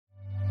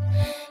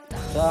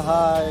За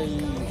хай.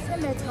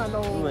 Сайн байна.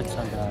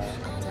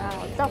 За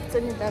одоо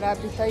хугацааны дараа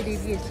бид хоёр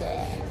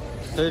иргэлээ.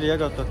 Тэр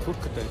яг одоо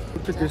туркд байна.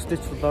 Туркд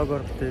ирсдэж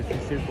влогоор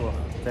хэлээгүй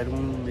байна. Зарим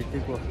нь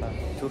мэдээгүй байна.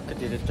 Туркд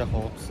ирээд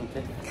жоохон удсан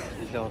тий.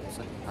 Нилээ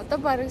удсан. Одоо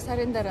бараг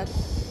сарын дараа л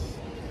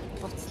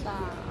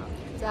буцлаа.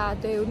 За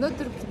тэгээ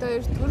өнөөдөр бид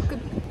хоёр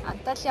Туркд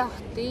Анталия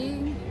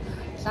хотын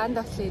Land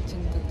of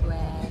Legend-д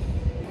байна.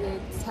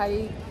 Тэгээд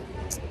сая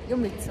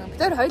юм ийдсэн.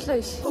 Бид хоёр хоёлоо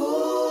иш.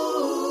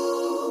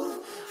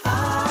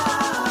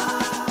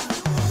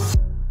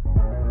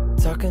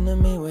 Talking to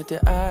me with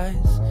your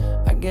eyes,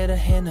 I get a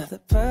hint of the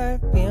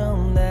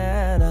perfume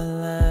that I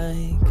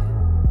like.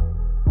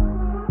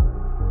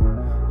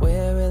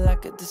 Wear it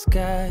like a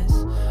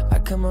disguise, I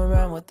come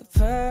around with the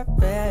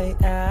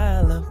perfect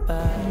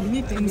alibi.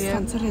 Миний дэс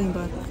ганцаар юм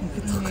байна.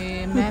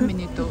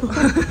 Мамины дөө.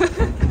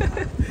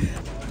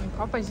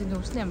 Папа зин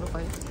үрсэн юм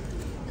гоё.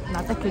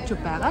 Надад кетчуп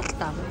байгаа л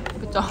та.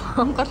 Би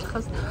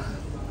жонгорлохоос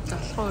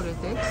залхуу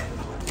өрөөдэй.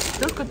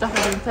 Түрк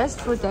дахиад фаст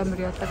фуд амир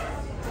ядаг.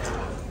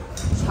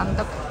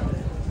 Сандаг.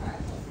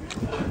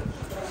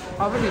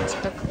 Авал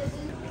ичдэг.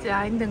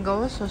 За энд ингээ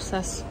уус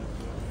усаас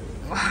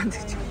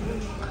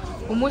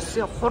хүмүүс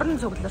хуран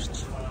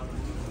цугларч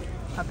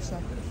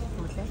хагшаа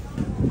үлээ.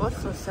 Уус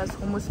усаас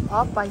хүмүүс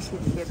Popeye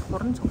хийхээр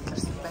хуран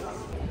цугларсан байна.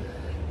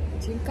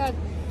 Чинка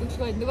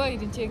дэлгөө нөгөө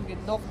ирэн чи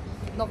ингээ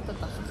ногдод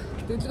байна.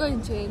 Дэлгөө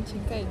энэ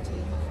чинка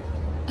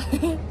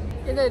энэ.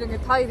 Энэ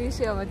ингээ та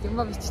ирээшээ яваад юм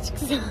биччих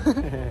гэсэн.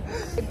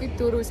 Би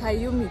дөрөв сая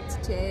юм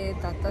идчихээ.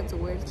 Одоо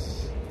зүгээр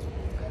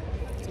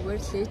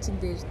лээчин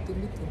дээр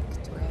дэмэд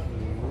гэж байна.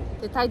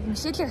 Тэгээ таад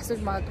Мишелийг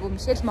асууж магадгүй.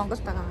 Мишель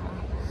Монголд байгаа.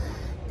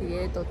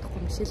 Тэгээд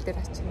удахгүй Мишель дээр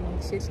ачин.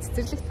 Мишель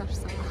цэцэрлэгт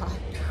орсон.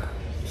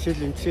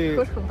 Мишель энэ чи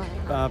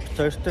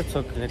хоёртой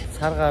цуг нэг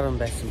цар гарan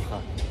байсан баха.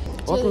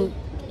 Уул нь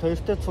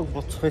хоёртой цуг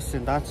буцах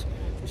байсан. Даач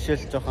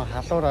Мишель жоохон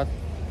халуураад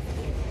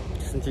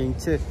гэсэн чи энэ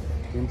чи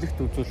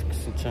эмнэлэгт үзүүлэх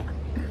гэсэн чинь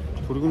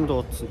түргэн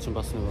дуудсан чинь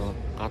бас нэг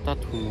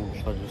гадаад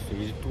хүмүүс болохоор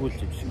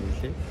ирдгүүл юм шиг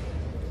үлээ.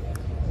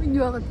 Миний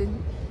байгаад байна.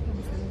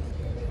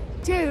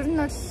 Чи ер нь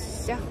бол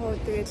яг уу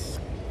тэгэл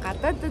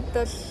гадаадд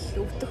бол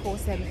өвдөх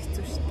уус амир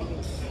хэцүү шүү дээ.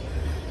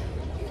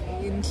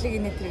 Эмнэлэг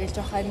инээ тэргээл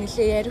жоохон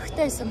нэлээ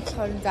ярихтай байсан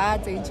болохоор за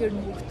энэ ч ер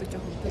нь хүүхдүүд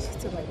жоохон өвдөх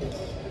хэцүү байна.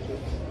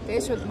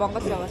 Тэгээ шууд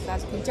Монгол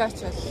явуулаад тэнд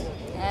очивол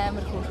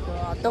амар хөөрхөө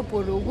одоо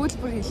бүр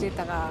өгүүлбэр хэлээд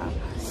байгаа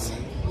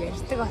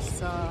ярьдаг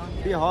болсон.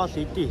 Би хоол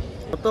идий.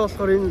 Одоо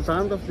болохоор энэ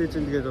Land of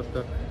Legend гэдэг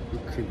одоо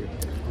их юм.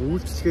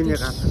 Үйлчлэгээний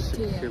газар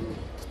шиг юм.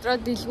 Дотроо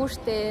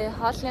дэлгүүртэй,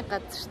 хоолны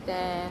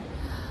газартай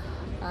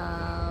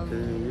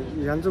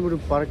янз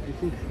бүрийн баг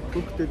ихэнх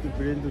хөгтөд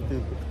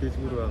брэндүүдийн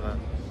дэлгүүр байгаа.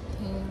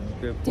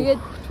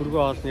 Тэгээд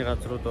түргэн хоолны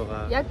газрууд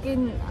байгаа. Яг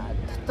энэ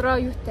дотроо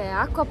юутай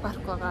аква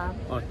парк байгаа.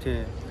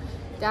 Тийм.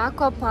 Тэгээд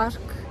аква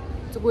парк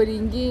зүгээр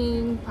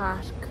энгийн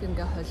парк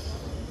ингээ хол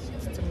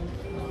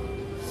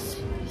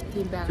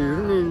тийм байгаа.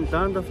 Тэр нь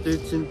Land of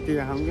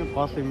Legend-ийн хамгийн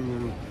гол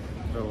юм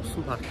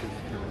усан парк юм.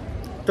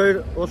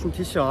 Тэр уулын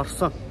тийшээ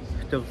орсон.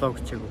 Гэтэ влог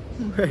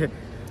чиглэв.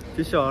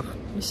 Тийшээ орох.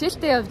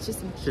 Мишельтэй явж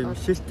исэн юм шиг.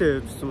 Мишельтэй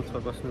явжсан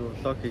болохоор бас нэг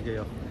влог хийгээ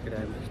явах гэхээр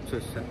амар хэцүү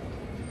байсан.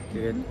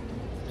 Тэгээд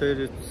тэр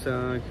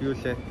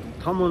хиулээ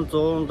том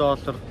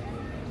 $100,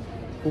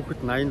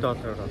 хүүхэд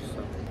 $80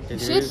 орсон.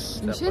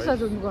 Мишель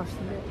бол өнгөө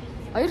орсон бэ?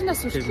 2 нас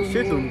хүртэл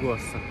Мишель өнгөө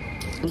орсон.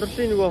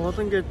 Өндөрлийн нөгөө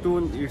холонгээ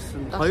дүүнд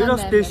ирсэн.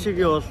 2-оос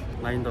дээшигээ бол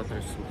 $80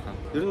 ирсэн байна.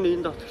 Ер нь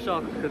энэ дотгошоо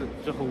орох гэхээр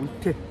жоохон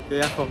үнэтэй.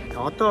 Тэгээ яг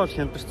одоо бол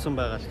хямдэрсэн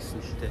байгаа л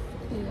гэсэн л тээ.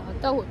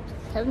 Одоо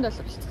 $50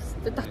 болчихсон.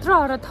 Дотроо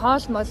ороод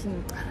хоол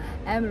молно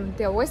амар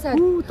үнэтэй. Угаасаа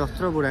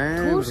дотроо бүр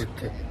амар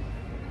үнэтэй.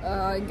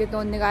 Ингээд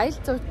нэг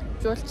аялал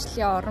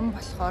жуулчлалын орон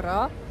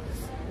болохоро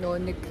нөгөө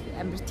нэг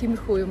амар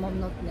тиймэрхүү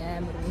юмнууд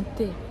амар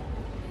үнэтэй.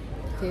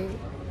 Тэ.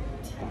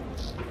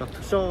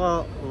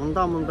 Дотгошоогоо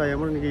ундаа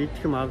ямар нэг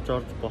идэх юм авч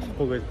орж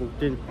болохгүй гэж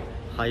бүгдийг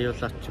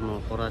хаяулаад ч юм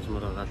уу хурааж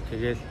мураагаад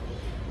тэгэл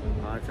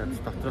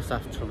дотроос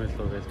авчих юм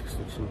байлоо гэж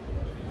тэгсэн чинь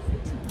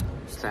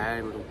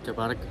амар үнэтэй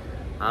баг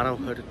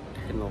 10-20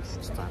 дахин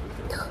уулзсан.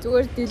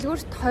 Зүгээр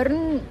дэлгүүрт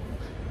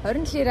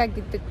 20 лира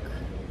гэдэг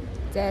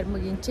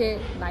зармаг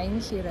энчээ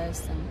 80 лира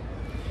байсан.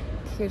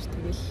 Тэгэхээр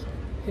тэгэл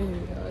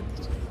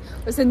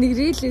өсөө нэг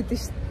рил үүдэн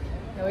шүү.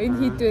 Энэ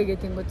хийдвэ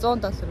гэдэг юм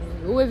 $100.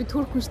 Өвөө би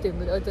турк хүн штэ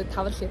юм. Одоо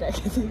 5 лира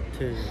гэдэг.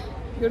 Тийм.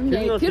 Ер нь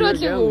тэр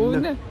бол юм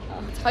өвнө.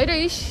 Хоёроо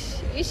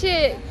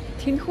ишээ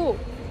тэнхүү.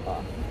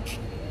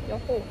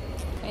 Яг уу.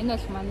 Энэ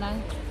бол манай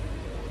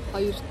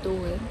хоёр дүү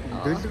юм.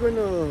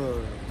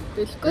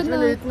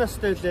 Дэлгөнөө эдэн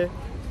настай лээ.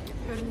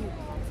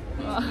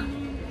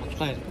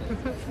 21.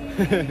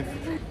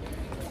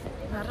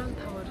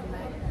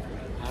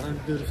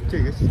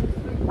 14-тэй гэж.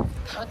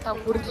 Одоо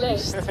хүрлээ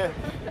шүү дээ.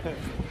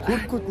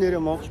 Туркууд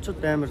нэрээ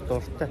монголчууд амар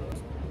дуртай.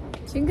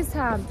 Чингис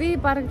хаан би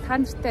баг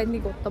таньтай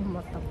нэг удам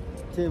модом.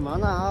 Тийм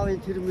манай аавын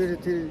тэр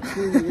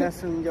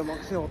яасан ингээ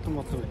монголын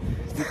удам.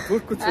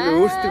 Туркууд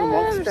өөрсдөө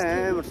монголтой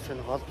амар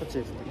чинь холбож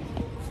ярьдаг.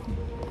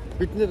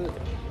 Бид нэр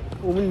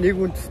өмнө нэг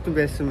үндэстэн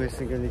байсан гэх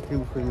нэг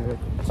тиймэрхүү нэг.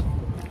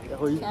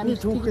 Яг эдний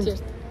түүхэнд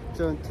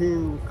зөөн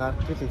тийм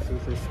гаргал хэлсэн.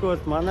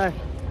 Эсвэл манай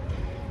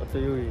одоо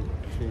юу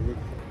нэг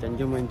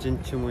Данжиман жин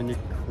ч юм уу нэг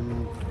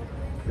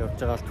явж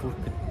байгаа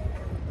Туркид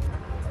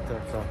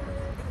одоо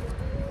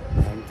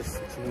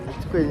амьдсан чинь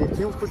мэдгүй нэг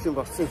тиймэрхүү юм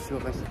болсон юм шиг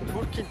байна.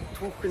 Туркийн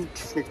түүхэн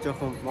нэг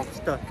жоохон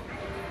Монголтой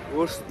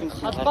өөрсдөө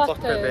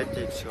холбоотой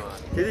байдаг юм шиг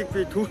байна. Тэрийг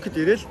би Туркид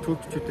ирээл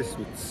туркчүүдээс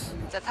мэдсэн.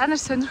 За та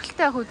нар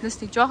сонирхолтой байх үднэс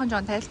нэг жоохон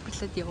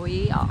тайлбарлаад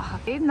явъя.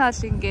 Энэ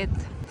бол ингээд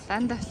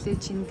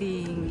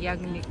stand-up-ийн яг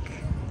нэг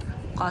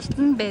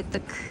голдон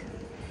байдаг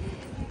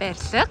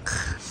барилга.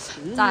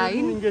 За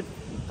энэ ингээд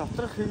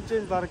доторх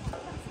хэмжээнд баг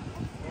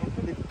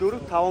нэг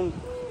 4-5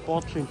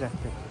 буудлын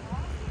зайтай.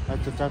 За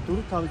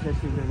 4-5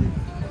 шалхин дээр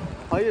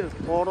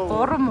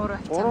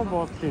 2-3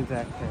 буудлын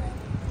зайтай.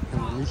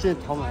 Нилээн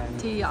том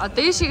аймаг. Тий,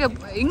 одоо энэ шиг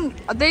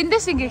одоо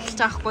эндээс ингэ эхэлж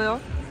байгаа хгүй юу?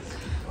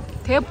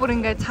 Тэгээ бүр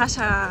ингэ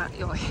цаашаа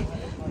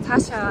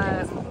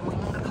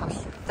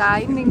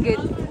за энэ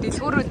ингээд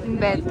дэлгүүрүүд нь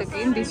байдаг.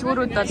 Энэ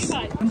дэлгүүрүүд бол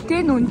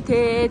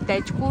үнэтэй,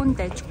 дажгүй.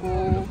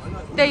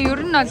 Тэгээ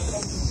ер нь бол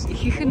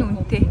их нь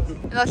үнэтэй.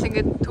 Энэ бол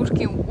ингээд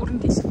Туркийн өрн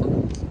дэлгүүр.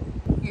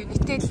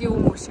 Unitel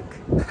юм шиг.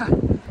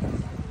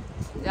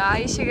 За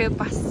ийшээ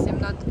бас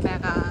юмнууд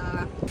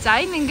байгаа.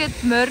 За энэ ингээд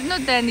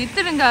моринууд байна.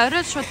 Эдгээр ингээ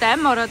орой шууд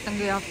ам ороод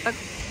ингээ явдаг.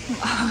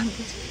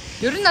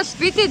 Ер нь бол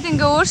бидэд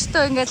ингээ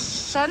өөртөө ингээ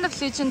stand-up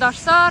legend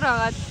орсоор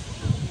байгаа.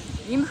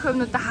 Ийм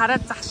хүмүүстээ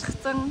хараад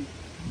залхацсан.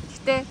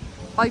 Гэтэ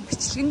гоё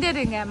бичлэгэн дээр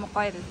ингээ амар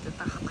гоё ирээд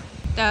байгаа байхгүй.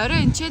 Тэгээ орой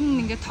энэ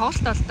чинь ингээ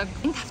тоглолт болдог.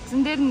 Энэ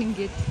тавцан дээр нь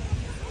ингээ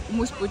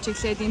хүмүүс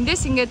бүжиглээд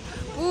эндээс ингээ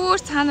бүр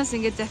цаанаас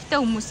ингээ завтай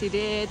хүмүүс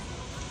ирээд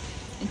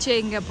энэ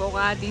чинь ингээ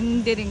буугаад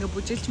энэ дээр ингээ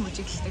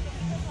бүжиглдэг.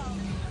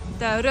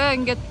 Тэгээ орой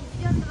ингээ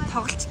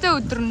тоглолттой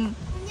өдөр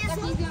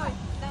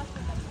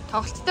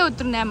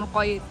нь амар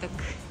гоё идэг.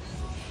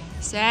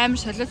 Амар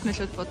солиот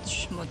мөлөд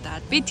бодож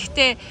муудаад. Би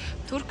тэгтээ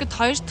Туркид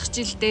 2 дахь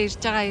жилдээ ирж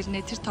байгаа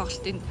ирнэ тэр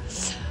тоглолтыг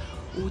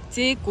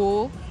үзээгүй.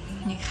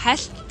 Нэг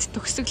хальт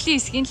төгсгөлийн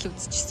эсгийн л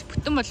үзчихсэн.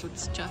 Бүтэн бол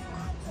үзэж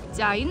байгаагүй.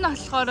 За энэ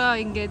болохоор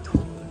ингээд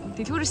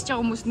дэлгүүрээс байгаа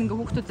хүмүүс нь ингээ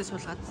хүүхдүүдээ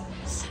суулгаад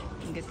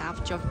ингээд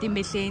авч явд юм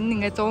бэлээ. Энэ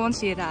ингээ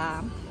 100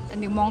 лира.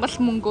 Нэг монгол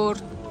мөнгөөр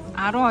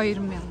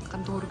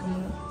 12,000 төгрөг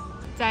юм уу?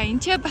 За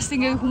энэ ч бас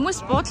ингээ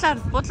хүмүүс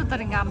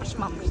буудлуудаар ингээ амарч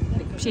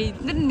мамардаг. Биш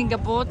эдгээр нь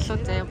ингээ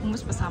буудлууд заяа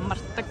хүмүүс бас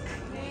амардаг.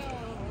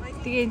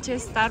 Тэгээ энэ ч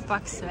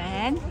Starbucks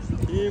байна.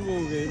 Тийм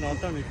үү энэ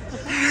одоо нэг.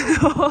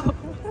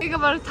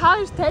 Ингээ баг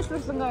та хоёр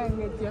тайлбарлангаа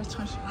ингээ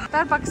явчих юм шиг.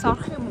 Starbucks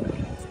орох юм уу?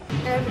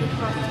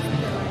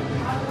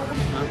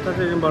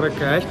 Антагийн баг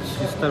альч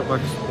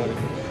Starbucks баг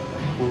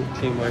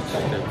бүгдийн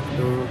мачтай.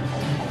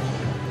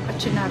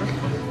 Ачинаар.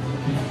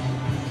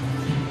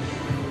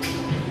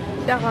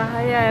 Дага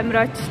хаяа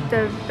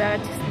амрачтай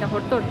байж гэсэн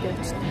хурдуур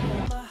явчихсан.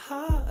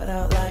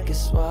 Out like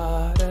it's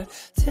water,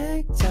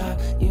 tick-tock,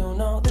 you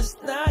know this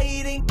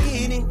night ain't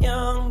getting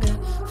younger.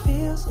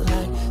 Feels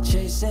like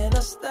chasing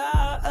a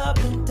star up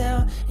and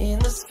down in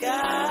the sky.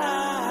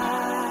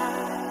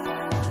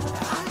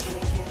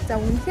 За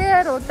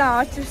үнэхээр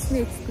удаа орж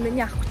ирсний эцэст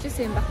миний авах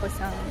гэсэн юм байхгүй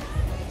сан.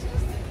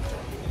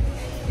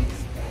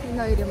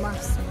 Энэ хоёр юм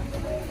авсан.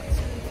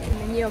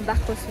 Миний юм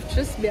байхгүй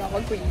учраас би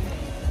аваагүй.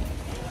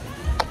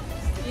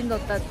 Энэ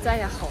удаа за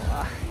яах вэ?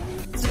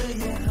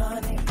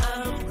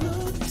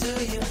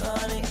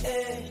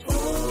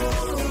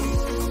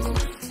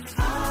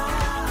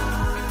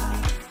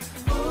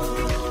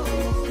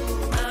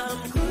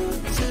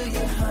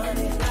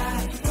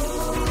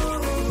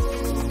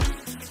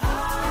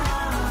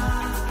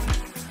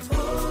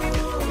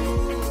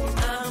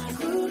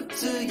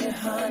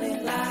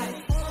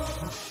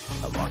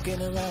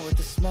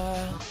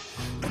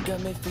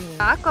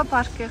 Аква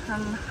паркийн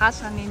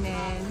хаалганы нэ.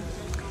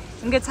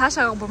 Ингээд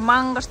цаашаа бүр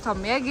мангар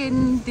том. Яг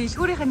энэ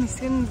дэлгүүрийн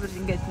хэсэг нь бүр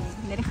ингээд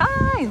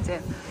нэрийнхаа энэ зэ.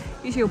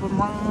 Ишээ бүр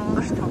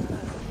мангар том.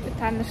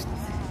 Та нарт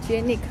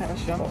Jenny хараа.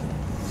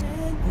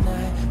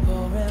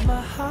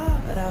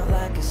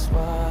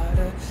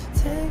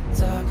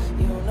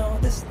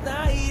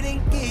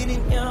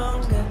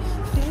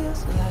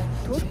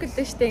 Туркид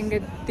дэжтэй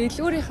ингээд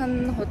дэлгүүрийнх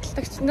нь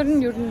худалдагч нар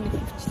нь ер нь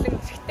хөвчлэн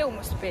ихтэй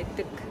хүмүүс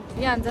байдаг.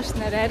 Би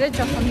анзаарснаар арай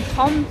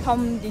жоохон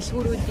том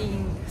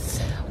дэлгүүрүүдийн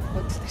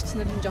худалдагч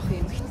нар нь жоохон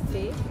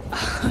эмхтэй.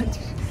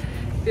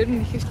 Тэр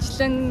нь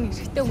хөвчлэн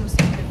ихтэй хүмүүс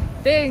байдаг.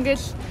 Тэгээ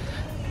ингээл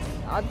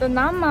одоо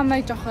нам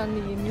мамай жоохон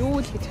юм юу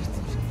л гэж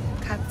харсан юм шиг.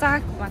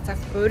 Казак, мацак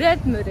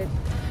бурайд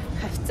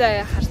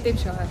хавцаа хард юм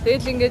шиг байгаа.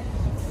 Тэгэл ингээд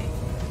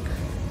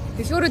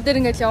дэлгүүрүүдээр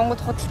ингээд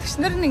явангууд худалдагч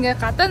нар нь ингээд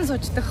гадаа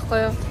суучдаг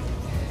байхгүй юу?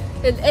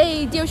 Тэгэл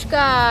эй девушка,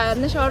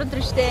 наш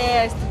ордер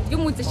штэ,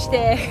 юм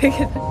үзэжтэй.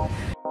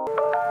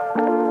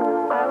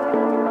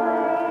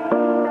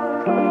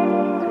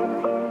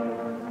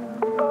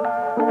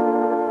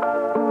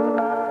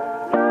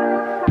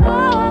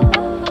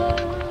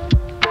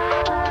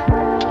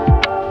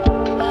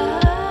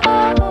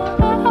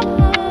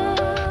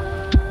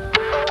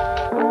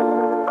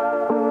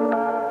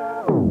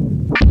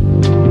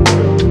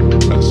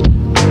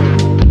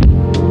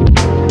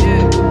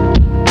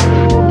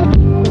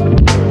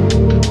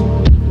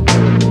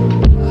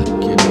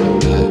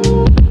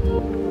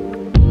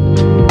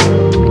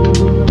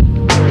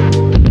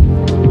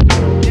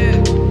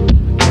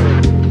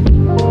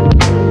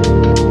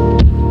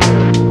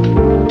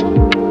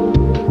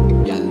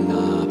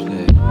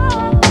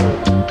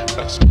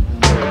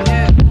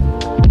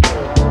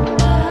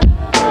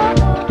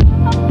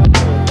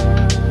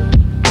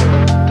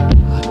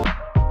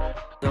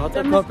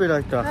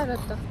 хайт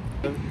байх.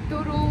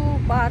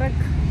 Дөрөв бараг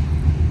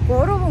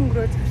 3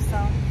 өнгөрөө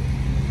зарсан.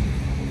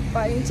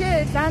 Ба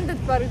энэ ландд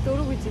бараг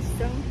 4 гэж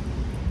хэлсэн.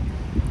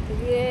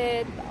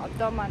 Тэгээд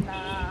одоо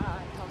манай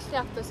тоглолтын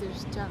автобус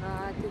ирж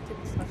байгаа. Тэгээд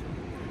болохоор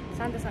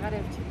ландаас агаар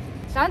явж.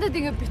 Ландд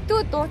ингээ битүү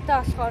дуутай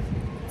болохоор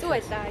зүг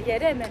байлаа.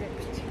 Яриа мэрэ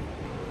бич.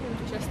 Юм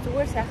ч бас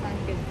зүгээр сайхан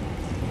ингээд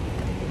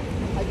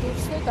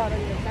дүүрсэд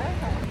ороо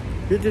яваа.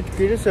 Бид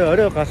гэрээсээ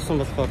орой гарсан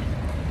болохоор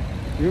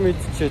юм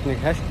идчихэд нэг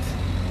хальт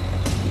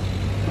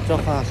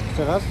жоохон алхаж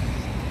байгаа.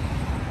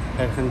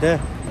 Харин дээ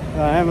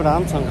амар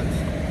ам цангад.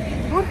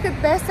 Бүрхэд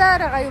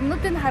байсаар байгаа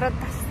юмнуудыг хараад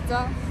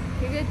тасцсан.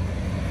 Тэгээд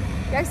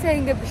яг сайн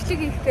ингээ бичлэг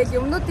хийх гээл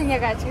юмнуудыг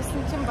яг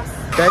ажигласан чинь бас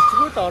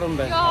дайггүй орон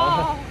байна.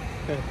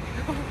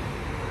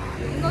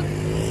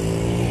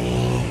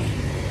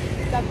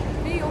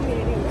 Би юм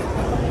ярив.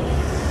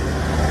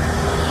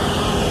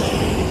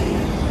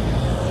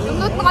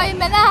 Юмнууд гоё юм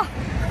байна.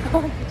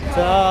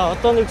 За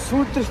одоо нэг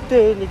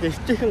сүйдэртэй нэг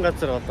эртхэн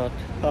газар болоод.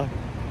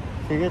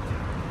 Тэгээд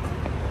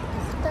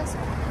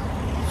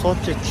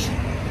суучих.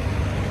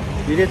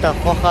 Ирээд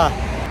авахаа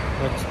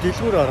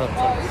дэлгүүр ороод.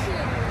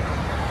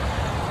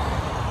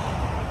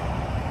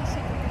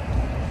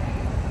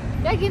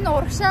 Яг энэ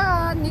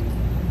урагшаа 1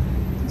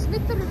 км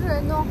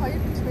байна уу 2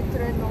 км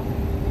байна уу?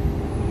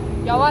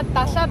 Яваад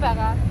далаа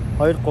байгаа.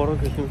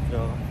 2-3 км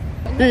байгаа.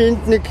 Би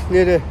энд нэг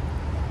нэрээ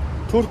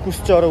турк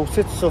үсч ороо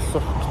үсэт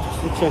суусах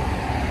гэсэн чинь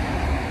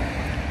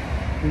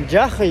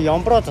жаахан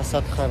ямброо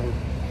засаад харна.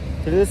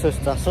 Тэрнээс бас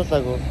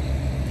засуулаагүй.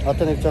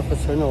 Одоо нэг жоохон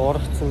сонио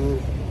урагцсан.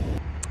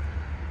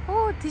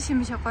 Оо тийш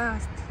юм шиг гоё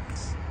баст.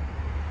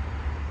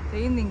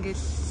 Тэгээ энэ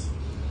ингээл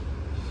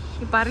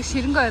барыг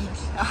ширэнгөө байна л.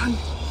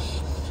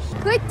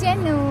 Good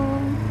channel.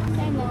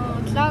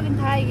 Vlog-ын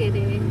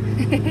тайгэрээ.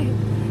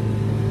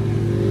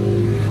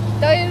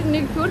 Тэр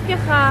нэг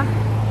Туркийнхаа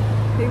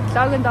нэг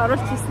vlog-нд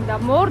оруулж хийсэн да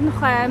муур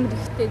нохой амар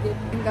ихтэй дээ.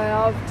 Ингээ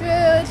явж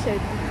лээ.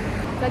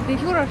 За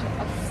дэлгүүр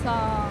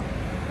олсон.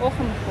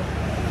 Уухан нөхөө.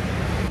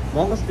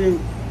 Монголд ийм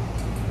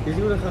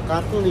дэлгүүрийнхаа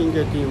гадуур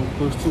ингээд ийм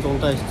хөрчин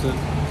дундаа ирсэн.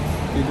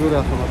 Дэлгүүр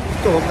авах юм.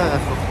 Бүтэн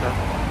угаагаас уухтаа.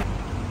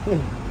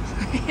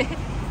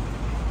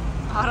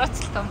 Хараач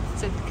л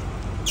томцдог.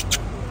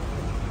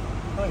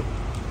 Хой.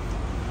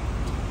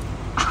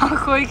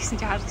 Хой гэсэн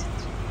чи харж байна.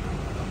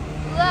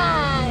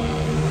 Вай.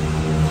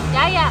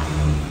 Яя.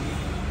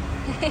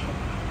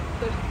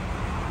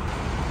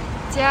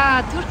 За,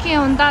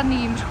 Туркийн ундаа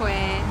нэг юмрх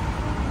бай.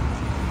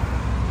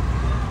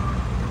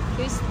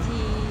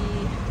 Кэсти.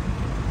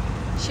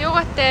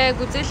 Шивгатай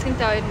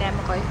гүзээлхэнтэй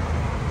 28 гоё.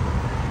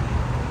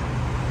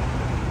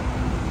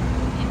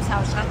 Им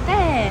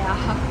савлгатай.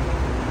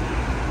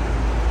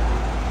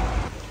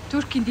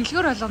 Туркийн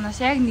дэлгүүр болгоноос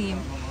яг нэг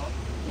юм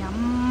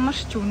ямар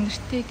ч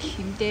үнэртэй гэх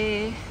юм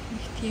дээ.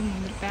 Нэг тийм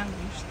үнэр байнга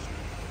юм шүү дээ.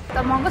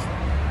 Одоо Монгол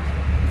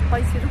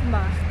гоё сэрхэн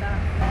байгаа л та.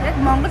 Яг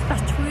Монголд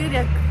очих үеэр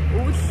яг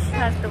өвөл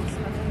шаарддаг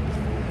болсон.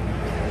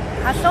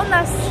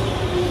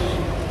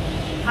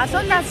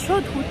 Халуунаас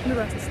шууд хүтнэр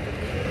болчихсон.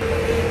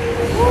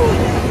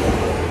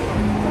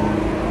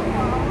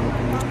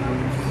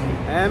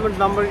 Амар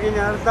ламборгини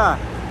харлаа.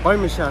 Гоё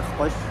юм шаах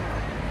гоё.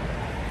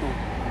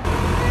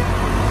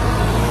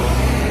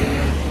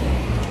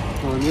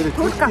 Нэр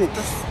турк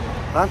автобус.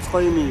 Ганц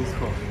гоё юм их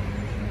хөө.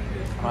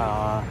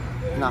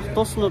 Энэ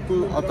автобуснууд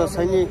нь одоо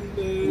саяны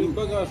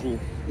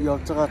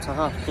явж байгаа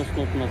цагаан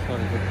автобуснууд нь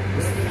болохоор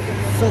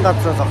гэсэн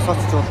газар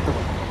зогсооч жуулдаг.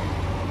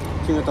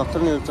 Чиний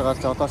дотор нь явж байгаа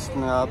л одооч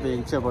нь би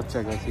энчээ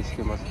буучаа гэж хэлэх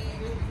юм бол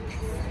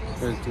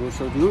тэгэл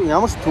зүгээр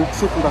ямар ч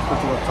төвшөлтөн байхгүй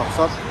зүгээр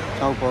зогсоод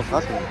чам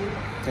буулгаад.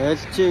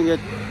 Тэгэл чи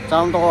ингээд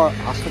зам доо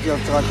алхаж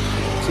явж байгаа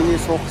чиний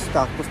суух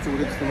хэвээр автобус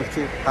зүгээр гэх юм бол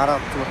чи дараа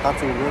зүгээр гац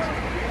өгөөл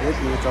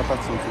тэгэл нэг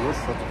жолооч юм зүгээр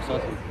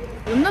зогсоод.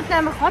 Өмнөд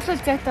амар хол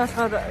зайтай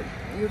болохоор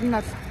ер нь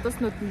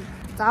автобуснууд нь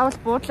заавал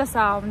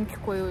буудлаасаа авна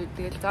гэхгүй юу.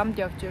 Тэгэл замд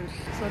явж ивэл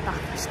шууд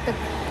авчдаг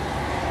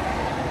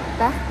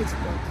байх гэж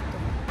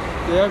боддог.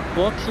 Яг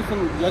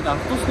буудлын яг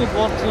автобусны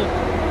буудлын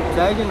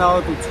зайг нь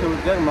аваад үзэх юм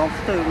яг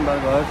Монголда ер нь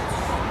баг ойлгож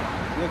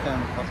яг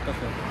амар холтой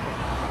байна.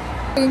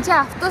 Энд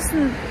чинь автобус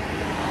нь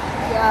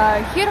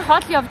хэр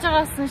хол явж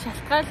байгаас нь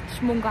шалтгаалж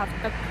мөнгө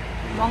авдаг.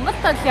 Монголд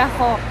бол яг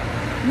хоо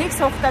нэг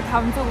суугтаа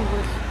 500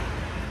 өгөөл.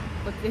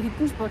 Гэхдээ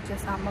хэдэн ч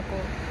буудлаас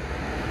хамаагүй.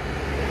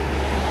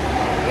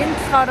 Энэ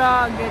болохоор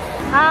ингээд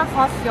хаа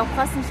хол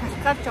явахаас нь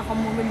шалтгаалж жоохон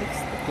мөнгө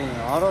нэгсдэг. Тийм,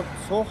 ороод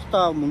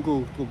суухтаа мөнгө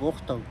өгдөг,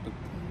 буухтаа өгдөг.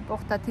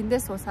 Буухтаа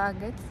тэндээс суусаа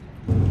ингээд.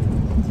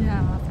 За,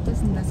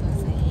 автобуснаас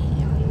суусаа.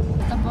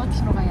 Одоо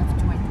буудлын руугаа явж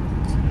байна.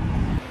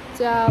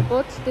 За,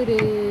 буудал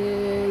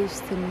дээрээ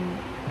ирсэн.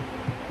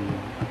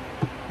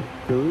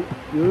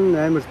 Ер нь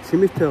амар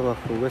цэмээтэй байгаа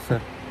ах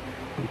угаасаа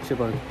чи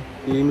баг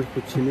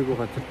иймэрхүү чимээгүй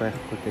газар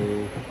байхгүй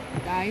дээ.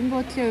 За, энэ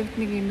буудлын хувьд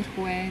нэг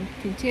иймэрхүү байна.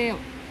 Тинчээ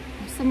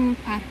усан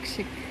парк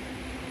шиг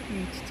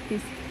жижиг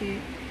хэсэгтэй.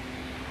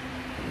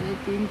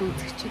 Энд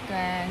үзэгчд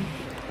байна.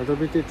 Одоо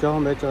бид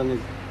жоохон байж байгаа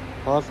нэг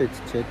хоол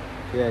идчихэд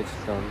тэгээ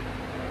ажиллаа.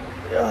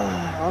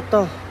 Яа,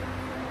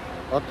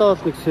 одоо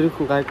бол нэг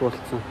сэрүүхэн гайгүй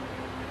болцсон.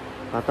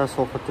 Гадаа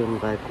суухад юм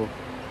гайгүй.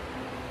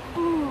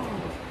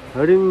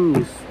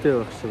 29-тэй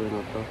байх шиг байна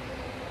одоо.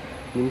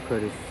 нэмэх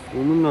орой.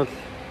 Өмнө нь бол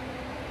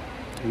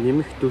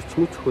нэмэх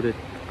 40 мөч хүрээд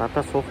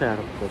гадаа суухын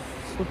арга бол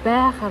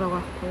байхаар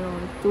байхгүй юу.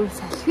 Зүгээр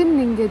салхин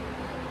ингээд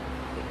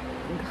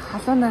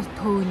халуунаар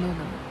төөнөр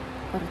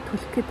бараг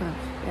түлэх гээд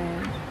байгаа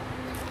юм.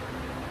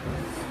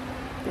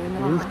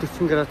 Нэмэх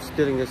 40 градус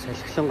дээр ингээд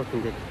салхилангууд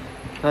ингээд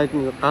таад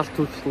нэг гал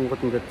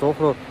түлхэнгууд ингээд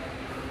 100 руу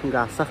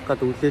ингээд асаах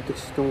гээд үлээдэг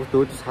системүүд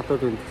өөдөөс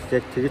халууд байна.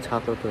 Яг тэгэж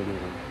халууд байна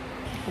юм.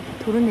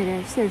 Түрүүн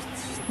нэрээ ирсэн шүү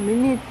дээ.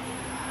 Миний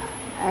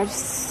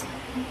арьс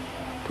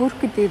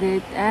туркд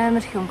ирээд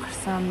амар их юм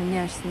гарсан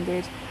миний арьсан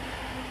дээр.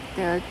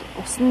 Тэгээд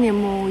усан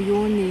юм уу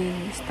юуны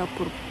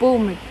стопор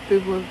бөөм би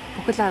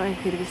бүхэл аргыг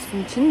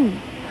хэрэглэсэн чинь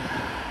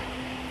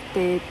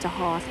тэгээд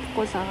жохоо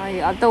олдохгүй л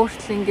байгаа. Одоо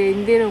хүртэл ингээ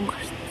энэ дээр юм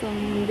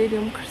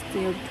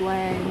гарсан явж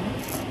байна.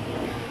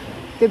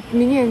 Тэгээд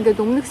миний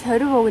ингээд өмнөх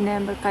сорив ууг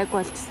амар гайг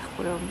болчихсон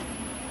байхгүй юу.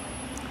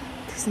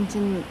 Тэгсэн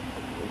чинь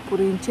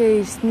бүр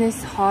энчээ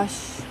ирснээс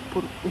хойш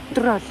бүр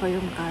өдөр алга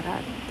юм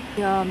гараад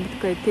яа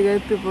мэдгүй.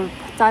 Тэгээд би бүр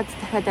буцаад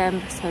дахиад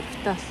амар их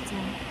сорвтой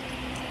болсон.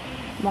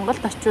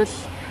 Монголд очивол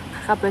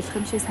гарахаа болох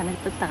юм шиг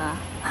санагдаад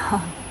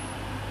байгаа.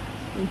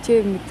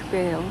 Энчээ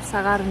мэдгүй.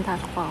 Усагаар нь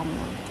таалахгүй юм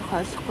уу?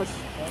 Ойлгохгүй л.